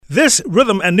This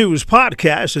Rhythm and News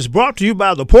podcast is brought to you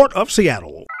by the Port of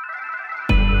Seattle.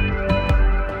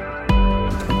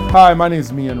 Hi, my name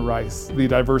is Mian Rice, the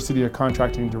Diversity and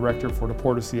Contracting Director for the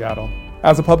Port of Seattle.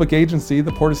 As a public agency,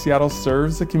 the Port of Seattle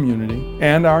serves the community,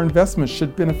 and our investments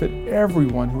should benefit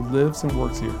everyone who lives and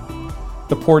works here.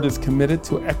 The Port is committed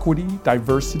to equity,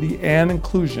 diversity, and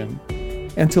inclusion,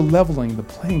 and to leveling the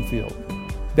playing field.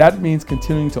 That means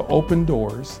continuing to open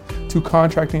doors to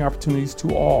contracting opportunities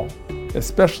to all,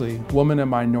 especially women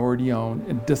and minority-owned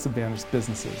and disadvantaged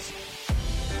businesses.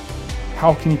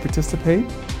 How can you participate?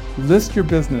 List your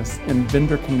business in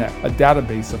Vendor Connect, a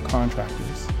database of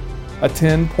contractors.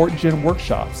 Attend PortGen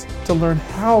workshops to learn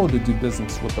how to do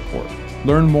business with the Port.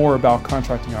 Learn more about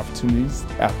contracting opportunities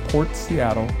at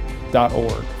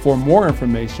portseattle.org. For more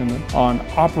information on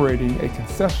operating a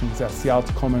concessions at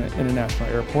Seattle-Tacoma International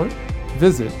Airport,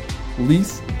 visit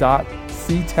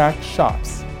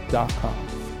lease.ctacshops.com.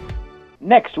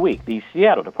 Next week, the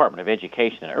Seattle Department of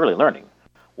Education and Early Learning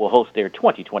will host their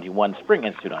 2021 Spring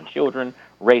Institute on Children,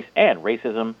 Race, and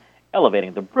Racism,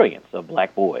 Elevating the Brilliance of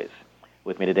Black Boys.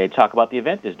 With me today to talk about the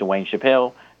event is Dwayne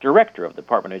Chappelle, Director of the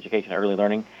Department of Education and Early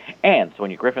Learning, and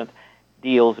Sonia Griffith,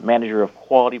 Deals Manager of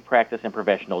Quality Practice and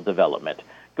Professional Development.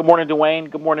 Good morning, Dwayne.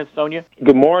 Good morning, Sonia.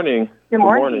 Good morning. Good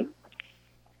morning.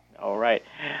 All right.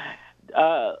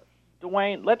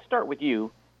 Dwayne, let's start with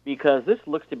you because this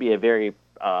looks to be a very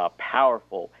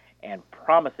powerful and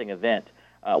promising event.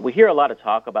 We hear a lot of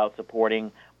talk about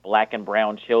supporting black and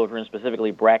brown children, specifically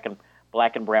black and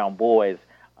brown boys.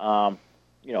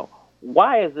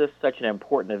 Why is this such an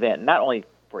important event, not only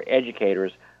for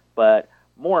educators, but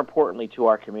more importantly to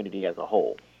our community as a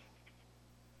whole?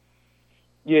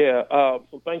 Yeah,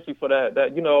 so thank you for that.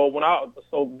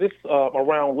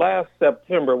 Around last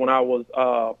September when I was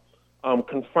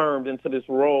confirmed into this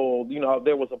role,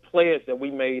 there was a pledge that we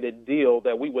made at Deal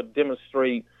that we would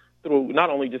demonstrate through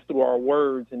not only just through our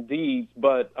words and deeds,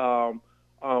 but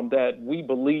that we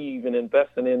believe in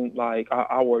investing in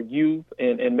our youth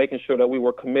and making sure that we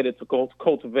were committed to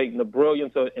cultivating the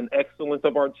brilliance and excellence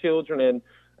of our children.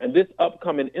 And this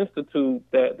upcoming institute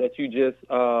that you just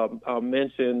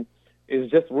mentioned is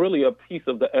just really a piece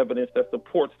of the evidence that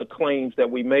supports the claims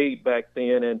that we made back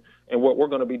then. And what we're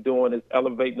going to be doing is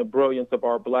elevating the brilliance of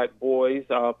our black boys.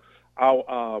 Here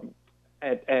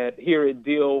at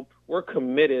Deal, we're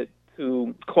committed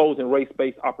to closing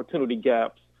race-based opportunity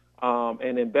gaps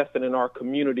and investing in our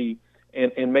community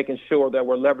and making sure that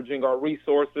we're leveraging our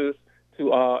resources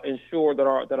to ensure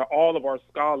that all of our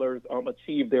scholars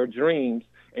achieve their dreams.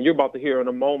 And you're about to hear in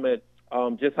a moment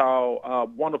just how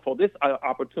wonderful this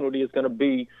opportunity is going to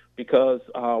be because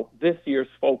this year's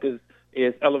focus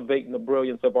is elevating the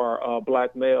brilliance of our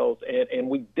black males. And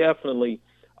we definitely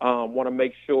want to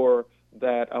make sure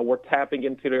that we're tapping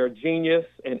into their genius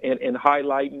and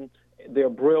highlighting their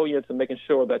brilliance and making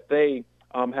sure that they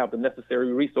have the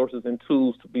necessary resources and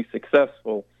tools to be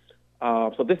successful.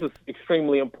 So this is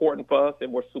extremely important for us,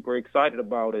 and we're super excited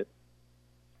about it.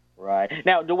 Right.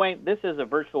 Now, Dwayne, this is a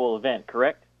virtual event,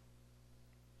 correct?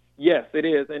 Yes, it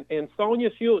is. And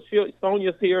Sonia's here.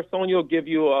 Sonia will give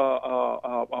you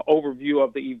a overview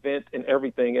of the event and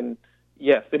everything. And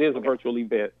yes, it is a virtual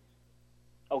event.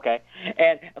 Okay.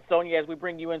 And Sonia, as we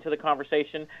bring you into the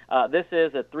conversation, this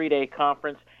is a 3-day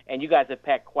conference, and you guys have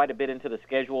packed quite a bit into the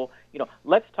schedule.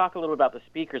 Let's talk a little about the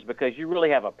speakers because you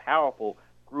really have a powerful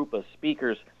group of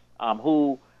speakers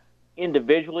who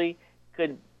individually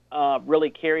could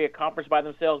really carry a conference by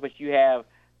themselves, but you have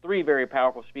 3 very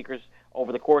powerful speakers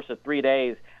over the course of 3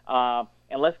 days. And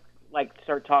let's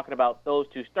start talking about those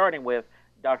two, starting with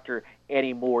Dr.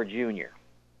 Eddie Moore, Jr.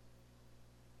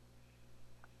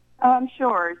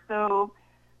 Sure. So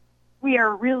we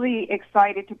are really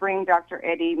excited to bring Dr.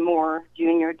 Eddie Moore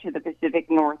Jr. to the Pacific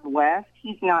Northwest.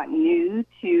 He's not new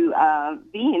to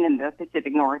being in the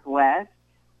Pacific Northwest.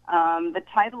 The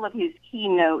title of his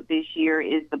keynote this year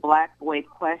is The Black Boy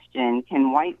Question: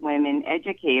 Can White Women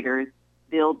Educators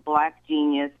Build Black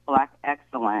Genius, Black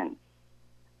Excellence?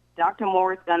 Dr.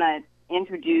 Moore is going to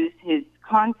introduce his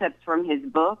concepts from his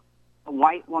book, A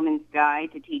White Woman's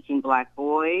Guide to Teaching Black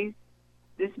Boys.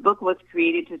 This book was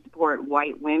created to support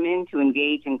white women to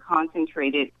engage in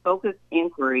concentrated, focused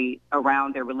inquiry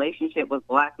around their relationship with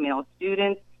black male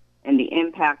students and the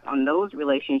impact on those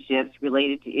relationships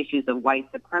related to issues of white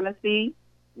supremacy,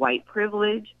 white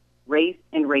privilege, race,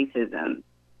 and racism.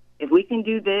 If we can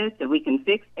do this, if we can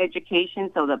fix education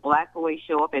so that black boys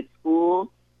show up at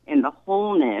school in the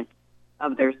wholeness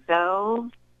of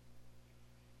themselves,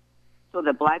 so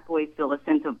that black boys feel a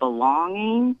sense of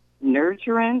belonging,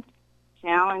 nurturance,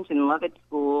 challenge and love at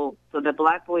school so that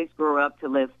Black boys grow up to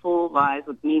live full lives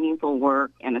with meaningful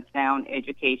work and a sound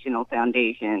educational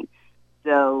foundation.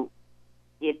 So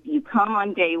if you come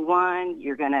on day one,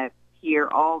 you're going to hear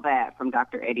all that from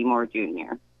Dr. Eddie Moore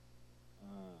Jr.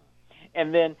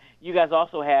 And then you guys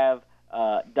also have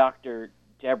Dr.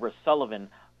 Deborah Sullivan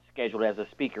scheduled as a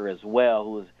speaker as well,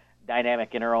 who is dynamic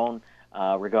in her own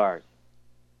regards.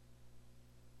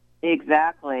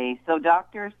 Exactly. So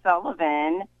Dr.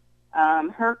 Sullivan,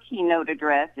 her keynote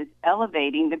address is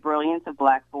Elevating the Brilliance of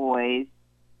Black Boys.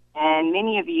 And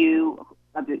many of you,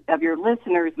 of your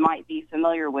listeners, might be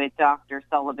familiar with Dr.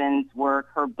 Sullivan's work,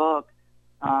 her book,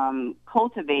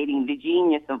 Cultivating the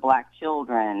Genius of Black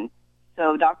Children.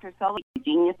 So Dr. Sullivan's the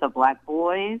genius of Black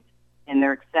boys and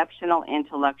their exceptional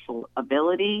intellectual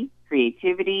ability,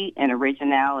 creativity, and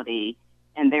originality,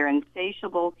 and their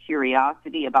insatiable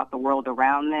curiosity about the world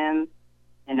around them,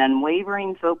 an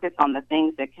unwavering focus on the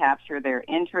things that capture their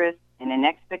interest, and an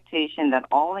expectation that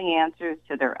all the answers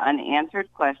to their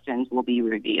unanswered questions will be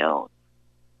revealed.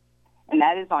 And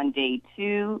that is on day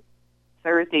 2,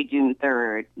 Thursday, June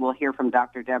 3rd. We'll hear from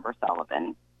Dr. Deborah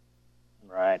Sullivan.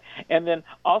 Right. And then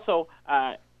also,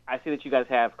 I see that you guys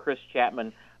have Chris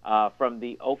Chapman from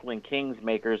the Oakland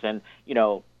Kingsmakers. And, you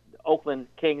know, Oakland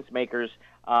Kingsmakers,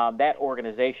 that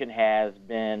organization has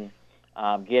been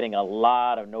getting a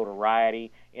lot of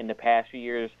notoriety in the past few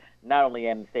years, not only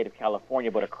in the state of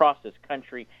California, but across this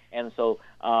country. And so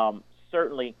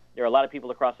certainly there are a lot of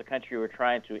people across the country who are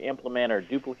trying to implement or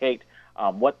duplicate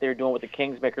what they're doing with the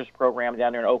Kingsmakers program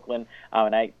down there in Oakland.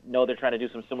 And I know they're trying to do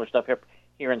some similar stuff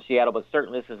here in Seattle, but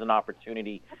certainly this is an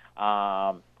opportunity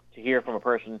to hear from a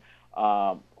person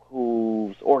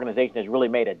whose organization has really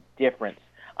made a difference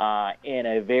in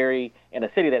a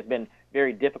city that's been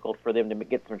very difficult for them to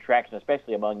get some traction,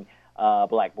 especially among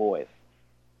Black boys.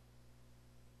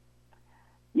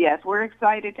 Yes, we're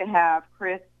excited to have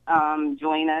Chris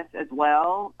join us as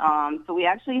well. So we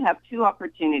actually have 2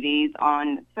 opportunities.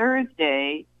 On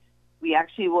Thursday, we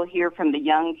actually will hear from the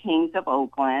Young Kings of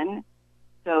Oakland.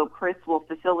 So Chris will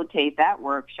facilitate that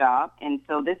workshop. And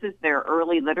so this is their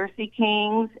early literacy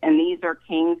kings, and these are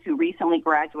kings who recently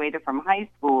graduated from high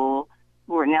school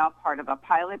who are now part of a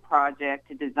pilot project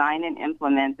to design and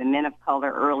implement the Men of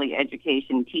Color Early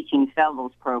Education Teaching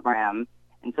Fellows Program.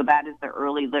 And so that is the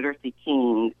early literacy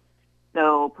kings.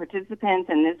 So participants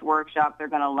in this workshop, they're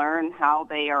going to learn how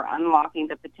they are unlocking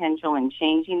the potential and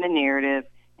changing the narrative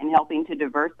and helping to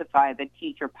diversify the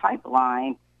teacher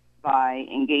pipeline by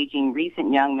engaging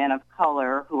recent young men of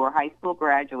color who are high school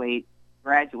graduates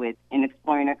in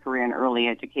exploring a career in early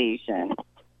education.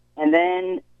 And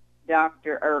then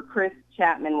Chris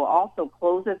Chapman will also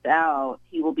close us out.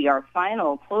 He will be our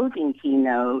final closing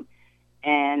keynote,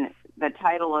 and the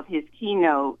title of his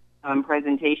keynote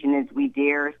presentation is We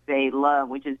Dare Say Love,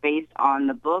 which is based on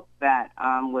the book that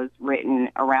was written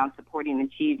around supporting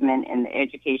achievement in the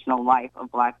educational life of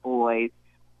Black boys.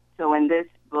 So in this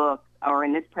book, or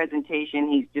in this presentation,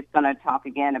 he's just going to talk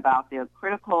again about the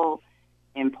critical,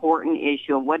 important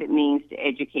issue of what it means to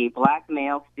educate Black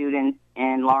male students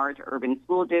in large urban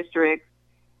school districts.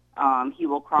 He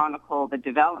will chronicle the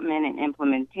development and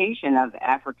implementation of the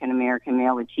African American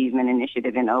Male Achievement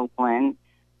Initiative in Oakland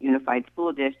Unified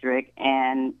School District,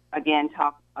 and again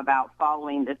talk about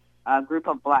following this group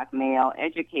of Black male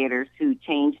educators who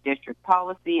changed district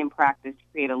policy and practice to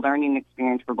create a learning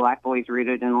experience for Black boys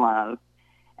rooted in love.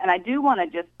 And I do want to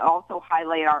just also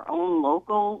highlight our own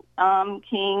local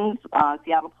Kings,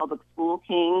 Seattle Public School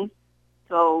Kings.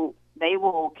 So they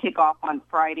will kick off on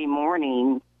Friday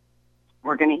morning.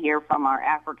 We're going to hear from our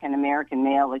African American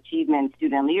Male Achievement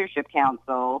Student Leadership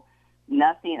Council,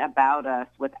 Nothing About Us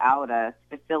Without Us,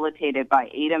 facilitated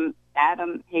by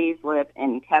Adam Hazlip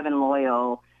and Kevin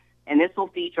Loyal. And this will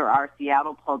feature our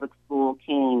Seattle Public School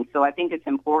Kings. So I think it's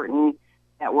important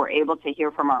that we're able to hear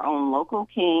from our own local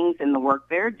Kings and the work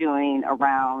they're doing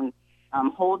around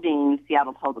holding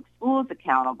Seattle Public Schools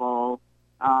accountable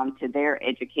to their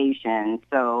education,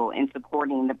 so in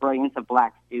supporting the brilliance of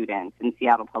Black students in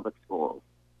Seattle Public Schools.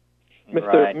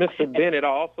 Right. Mr. Bennett, I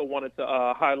also wanted to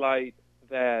highlight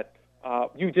that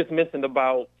you just mentioned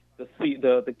about the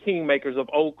Kingmakers of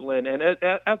Oakland, and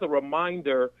as a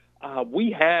reminder,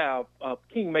 we have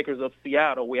Kingmakers of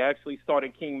Seattle. We actually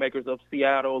started Kingmakers of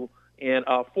Seattle in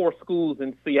 4 schools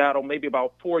in Seattle, maybe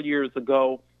about 4 years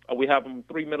ago. We have them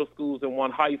 3 middle schools and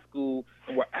 1 high school,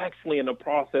 and we're actually in the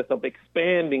process of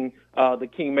expanding the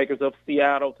Kingmakers of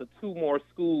Seattle to 2 more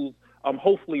schools,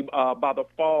 hopefully by the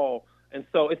fall. And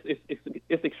so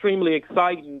it's extremely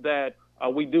exciting that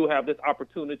we do have this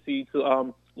opportunity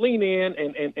to lean in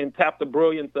and tap the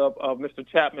brilliance of Mr.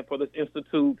 Chapman for this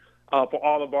institute for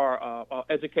all of our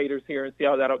educators here in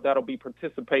Seattle that'll be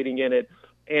participating in it.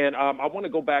 And I want to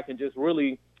go back and just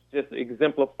really just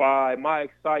exemplify my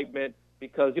excitement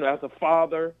because, as a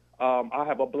father, I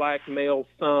have a black male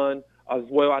son as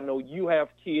well. I know you have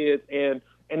kids, and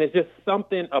it's just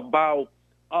something about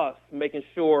us making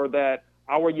sure that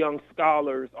our young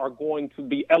scholars are going to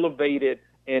be elevated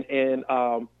and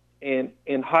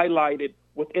highlighted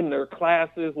within their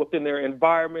classes, within their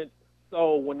environments.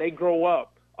 So when they grow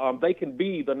up, they can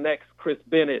be the next Chris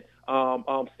Bennett,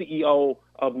 CEO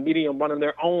of Medium, running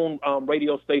their own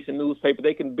radio station, newspaper.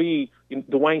 They can be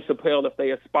Dwayne Chappelle if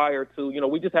they aspire to.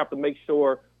 We just have to make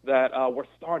sure that we're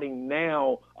starting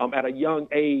now at a young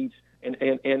age and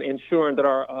ensuring that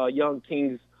our young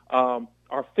kings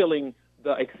are feeling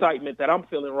the excitement that I'm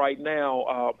feeling right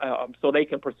now so they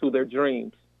can pursue their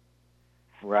dreams.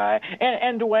 Right.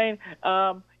 And Dwayne,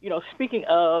 speaking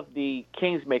of the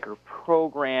Kingsmaker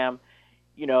program,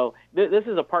 this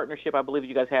is a partnership I believe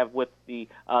you guys have with the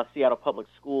Seattle Public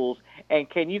Schools. And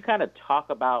can you kind of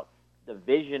talk about the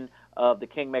vision of the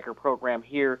Kingmaker program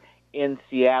here in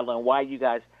Seattle and why you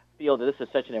guys feel that this is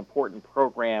such an important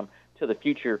program to the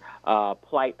future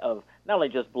plight of not only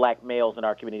just black males in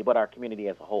our community, but our community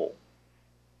as a whole?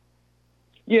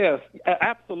 Yes,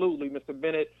 absolutely, Mr.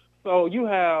 Bennett. So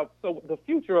the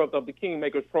future of the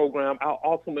Kingmakers program,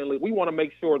 ultimately, we want to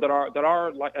make sure that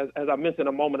our like as I mentioned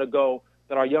a moment ago,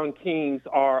 that our young kings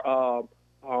are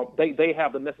they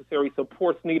have the necessary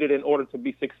supports needed in order to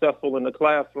be successful in the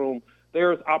classroom.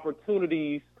 There's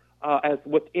opportunities as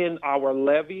within our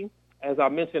levy. As I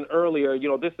mentioned earlier,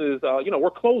 this is we're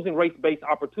closing race-based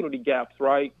opportunity gaps,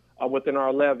 right, within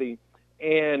our levy.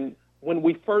 And when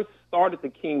we first started the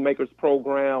Kingmakers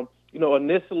program,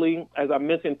 initially, as I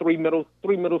mentioned, three middle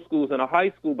schools and a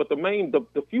high school, but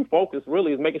the few focus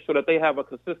really is making sure that they have a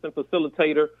consistent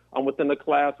facilitator within the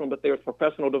classroom, that there's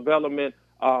professional development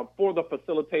for the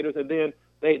facilitators, and then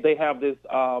they have this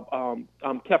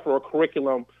Kefra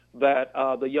curriculum that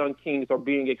the young kings are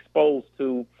being exposed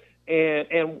to.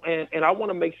 And I want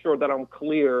to make sure that I'm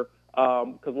clear,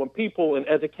 because when people in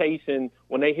education,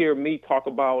 when they hear me talk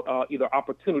about either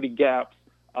opportunity gaps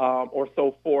or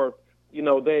so forth,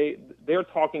 they're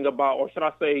talking about, or should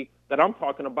I say that I'm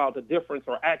talking about the difference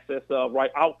or access of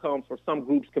outcomes for some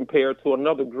groups compared to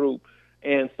another group.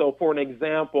 And so, for an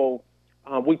example,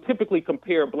 we typically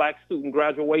compare black student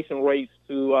graduation rates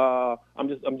to I'm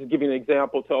just giving an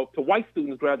example to white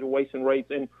students' graduation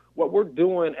rates. And what we're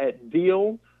doing at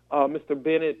Deal, Mr.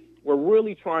 Bennett, we're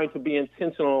really trying to be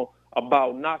intentional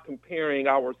about not comparing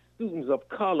our students of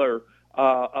color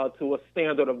to a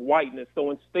standard of whiteness. So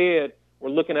instead, we're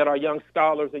looking at our young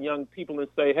scholars and young people and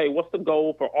say, hey, what's the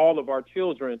goal for all of our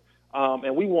children?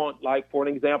 And we want, for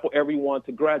an example, everyone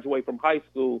to graduate from high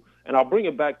school. And I'll bring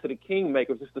it back to the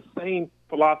Kingmakers. It's the same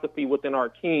philosophy within our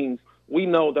kings. We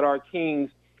know that our kings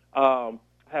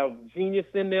have genius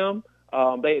in them.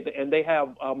 They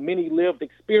have many lived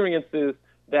experiences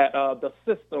that the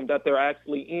system that they're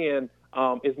actually in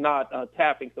is not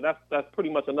tapping. So that's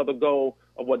pretty much another goal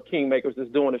of what Kingmakers is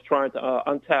doing, is trying to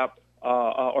untap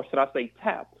or should I say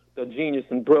tap the genius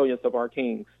and brilliance of our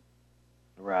kings.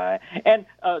 Right. And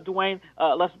Dwayne,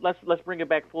 let's bring it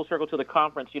back full circle to the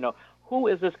conference. Who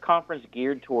is this conference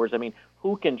geared towards? I mean,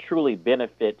 who can truly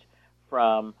benefit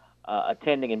from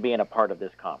attending and being a part of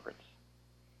this conference?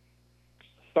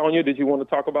 Sonia, did you want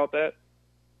to talk about that?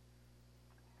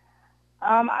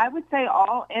 I would say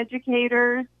all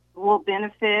educators will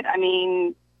benefit. I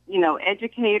mean,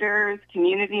 educators,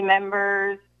 community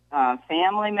members,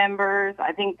 family members.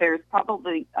 I think there's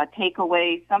probably a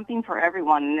takeaway, something for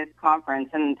everyone in this conference.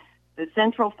 And the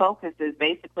central focus is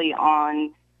basically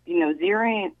on,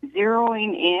 zeroing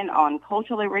in on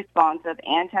culturally responsive,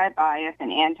 anti-bias,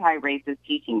 and anti-racist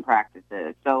teaching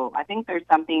practices. So I think there's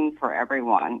something for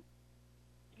everyone.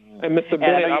 And Mr.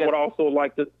 Bennett, I would also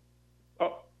like to...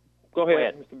 Go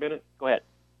ahead, Mr. Bennett. Go ahead.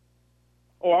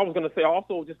 Oh, I was going to say, I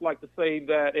also just like to say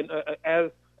that,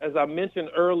 as I mentioned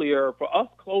earlier, for us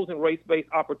closing race-based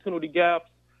opportunity gaps,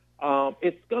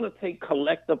 it's going to take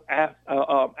collective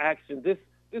action.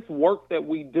 This work that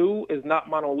we do is not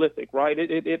monolithic, right?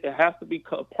 It has to be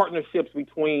partnerships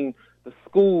between the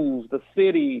schools, the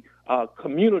city,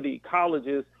 community,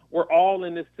 colleges. We're all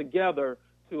in this together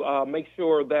to make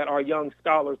sure that our young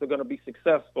scholars are going to be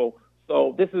successful.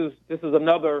 So this is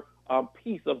another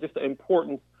piece of just the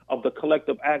importance of the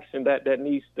collective action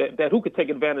that who could take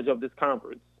advantage of this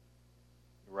conference.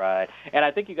 Right. And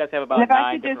I think you guys have about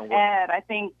 9 different... If I could just add, I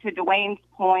think to Dwayne's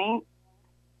point,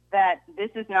 that this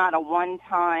is not a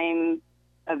one-time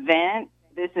event.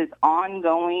 This is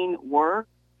ongoing work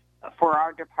for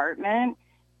our department.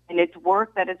 And it's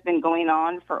work that has been going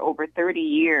on for over 30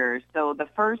 years. So the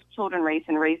first Children, Race,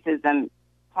 and Racism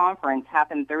conference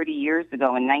happened 30 years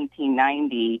ago in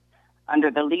 1990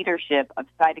 under the leadership of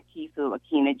Saidakifu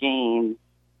Akina James.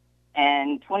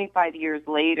 And 25 years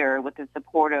later, with the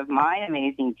support of my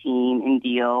amazing team in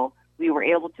Deal, we were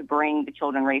able to bring the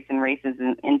Children, Race, and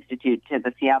Racism Institute to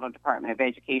the Seattle Department of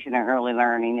Education and Early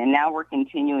Learning. And now we're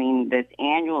continuing this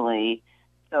annually.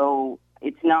 So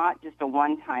it's not just a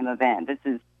one-time event. This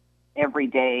is every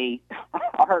day,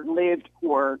 our lived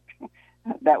work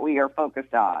that we are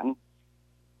focused on.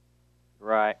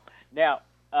 Right. Now,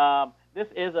 this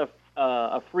is a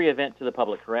free event to the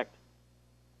public, correct?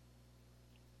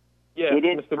 Yes, it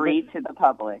is Mr. free to the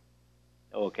public.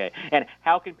 Okay. And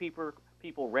how can people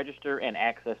register and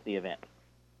access the event?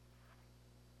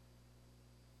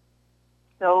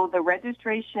 So the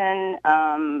registration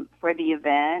for the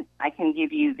event, I can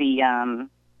give you the,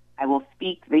 I will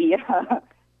speak the,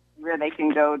 where they can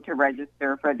go to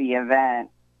register for the event.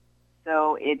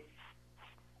 So it's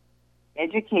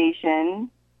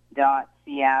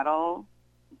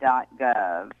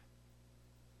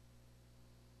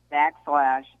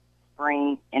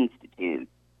education.seattle.gov/Spring Institute.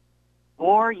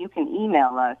 Or you can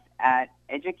email us at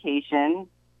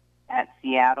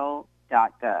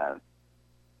education@seattle.gov.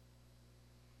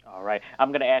 All right.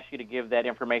 I'm going to ask you to give that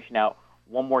information out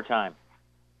one more time.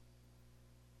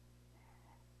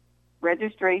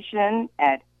 Registration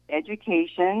at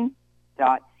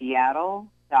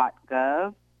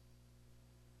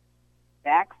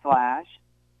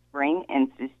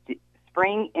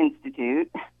education.seattle.gov/Spring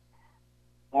Institute,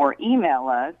 or email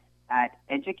us at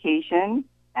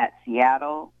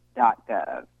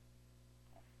education@seattle.gov.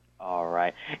 All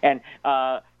right. And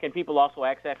can people also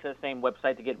access that same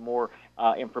website to get more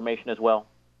information as well?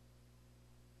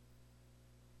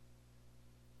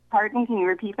 Pardon, can you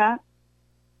repeat that?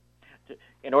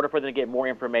 In order for them to get more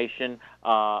information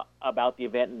about the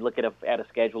event and look at a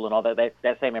schedule and all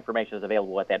that same information is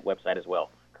available at that website as well,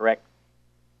 correct?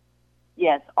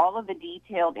 Yes, all of the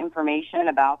detailed information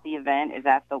about the event is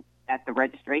at the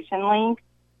registration link,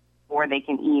 or they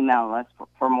can email us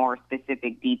for more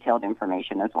specific detailed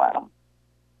information as well.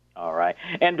 All right.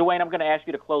 And Dwayne, I'm going to ask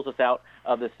you to close us out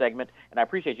of this segment, and I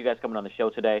appreciate you guys coming on the show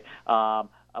today. But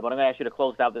I'm going to ask you to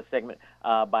close out this segment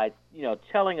by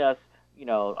telling us,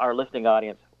 our listening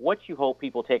audience, what you hope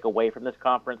people take away from this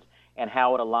conference and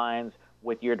how it aligns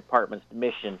with your department's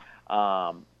mission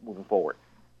moving forward.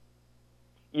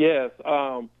 Yes.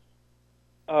 So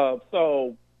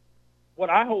what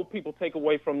I hope people take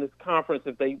away from this conference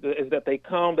is that they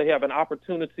come, they have an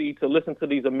opportunity to listen to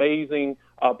these amazing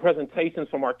presentations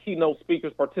from our keynote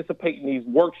speakers, participate in these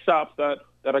workshops that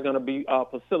are going to be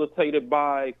facilitated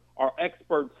by our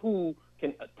experts who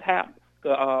can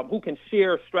who can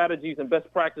share strategies and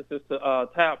best practices to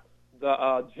tap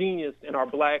the genius in our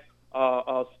Black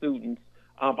students.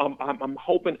 I'm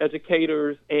hoping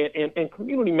educators and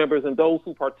community members and those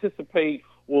who participate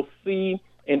will see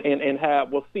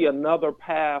will see another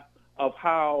path of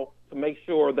how to make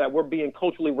sure that we're being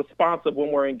culturally responsive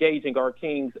when we're engaging our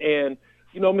kings. And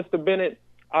Mr. Bennett,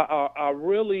 I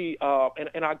really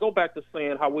and I go back to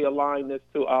saying how we align this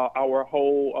to our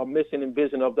whole mission and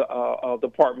vision of the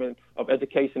Department of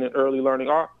Education and Early Learning.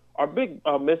 Our big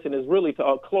mission is really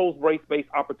to close race-based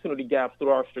opportunity gaps through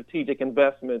our strategic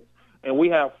investments. And we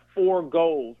have 4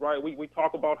 goals, right? We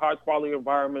talk about high-quality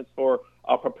environments for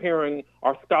preparing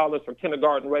our scholars for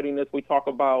kindergarten readiness. We talk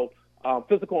about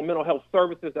physical and mental health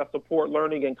services that support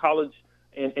learning and college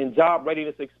and job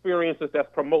readiness experiences that's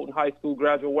promoting high school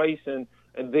graduation.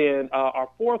 And then our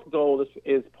 4th goal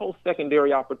is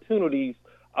post-secondary opportunities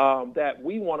that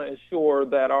we want to ensure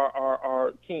that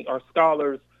our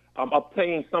scholars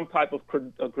obtain some type of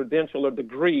credential or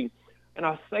degree. And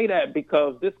I say that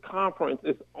because this conference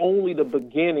is only the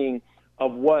beginning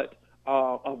of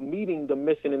of meeting the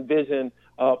mission and vision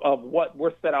of what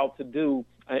we're set out to do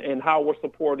and how we're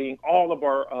supporting all of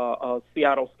our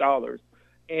Seattle scholars.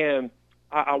 And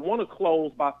I want to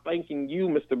close by thanking you,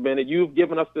 Mr. Bennett. You've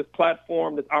given us this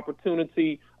platform, this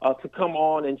opportunity to come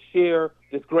on and share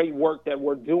this great work that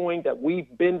we're doing, that we've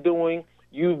been doing.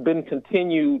 You've been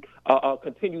continued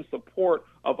support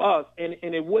of us, and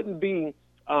it wouldn't be.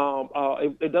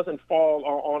 It doesn't fall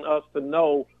on us to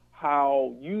know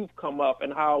how you've come up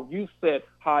and how you set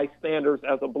high standards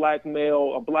as a Black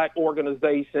male, a Black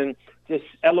organization, just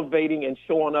elevating and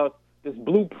showing us this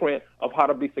blueprint of how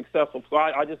to be successful. So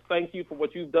I just thank you for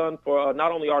what you've done for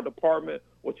not only our department,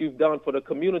 what you've done for the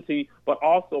community, but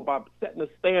also by setting the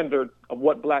standard of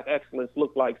what Black excellence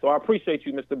looks like. So I appreciate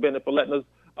you, Mr. Bennett, for letting us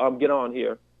get on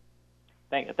here.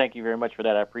 Thank you very much for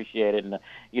that. I appreciate it. And,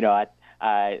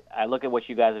 I look at what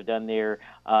you guys have done there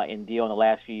in Deal in the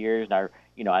last few years, and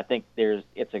I think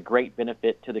it's a great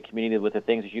benefit to the community with the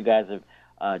things that you guys have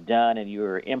done and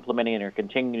you're implementing and are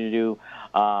continuing to do,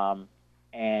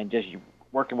 and just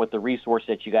working with the resource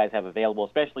that you guys have available,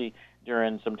 especially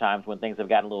during some times when things have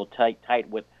gotten a little tight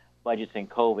with budgets and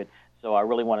COVID. So I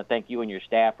really want to thank you and your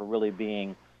staff for really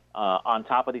being on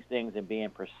top of these things and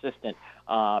being persistent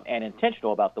and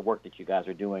intentional about the work that you guys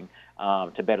are doing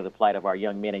to better the plight of our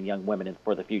young men and young women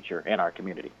for the future in our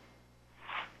community.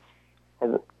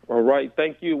 All right.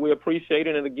 Thank you. We appreciate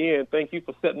it. And again, thank you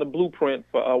for setting the blueprint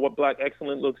for what Black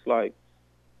Excellence looks like.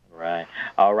 Right.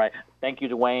 All right. Thank you,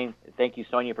 Dwayne. Thank you,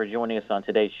 Sonia, for joining us on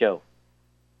today's show.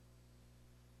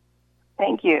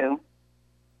 Thank you.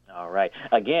 All right.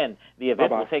 Again, the event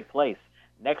Bye-bye. will take place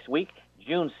next week,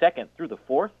 June 2nd through the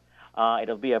 4th.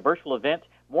 It'll be a virtual event.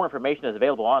 More information is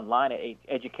available online at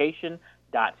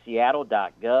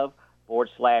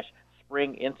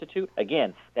education.seattle.gov/Spring Institute.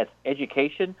 Again, that's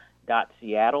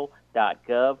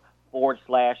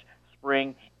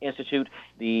education.seattle.gov/Spring Institute.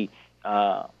 The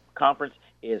conference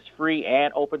is free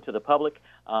and open to the public,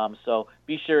 so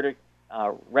be sure to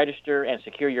register and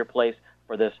secure your place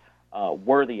for this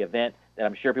worthy event that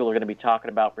I'm sure people are going to be talking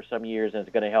about for some years, and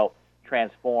it's going to help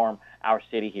transform our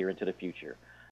city here into the future.